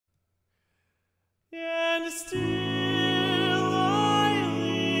and still I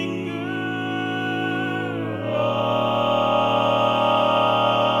linger on,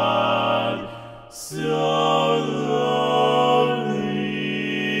 so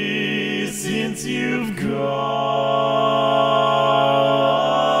lonely since you've gone.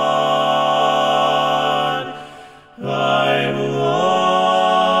 I'm longing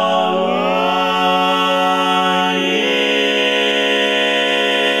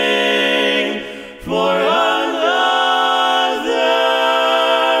for another rain.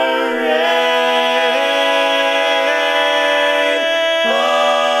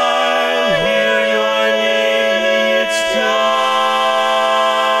 I'll hear your name each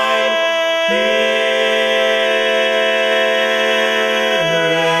time it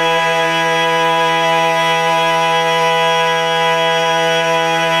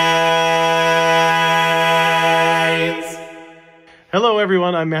rains. Hello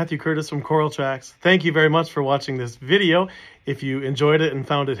everyone, I'm Matthew Curtis from Choral Tracks. Thank you very much for watching this video. If you enjoyed it and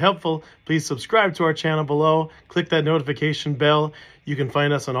found it helpful, please subscribe to our channel below. Click that notification bell. You can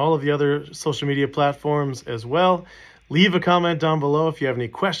find us on all of the other social media platforms as well. Leave a comment down below if you have any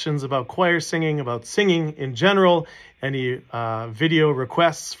questions about choir singing, about singing in general, any video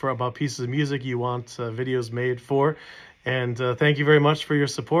requests about pieces of music you want videos made for. And thank you very much for your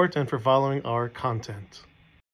support and for following our content.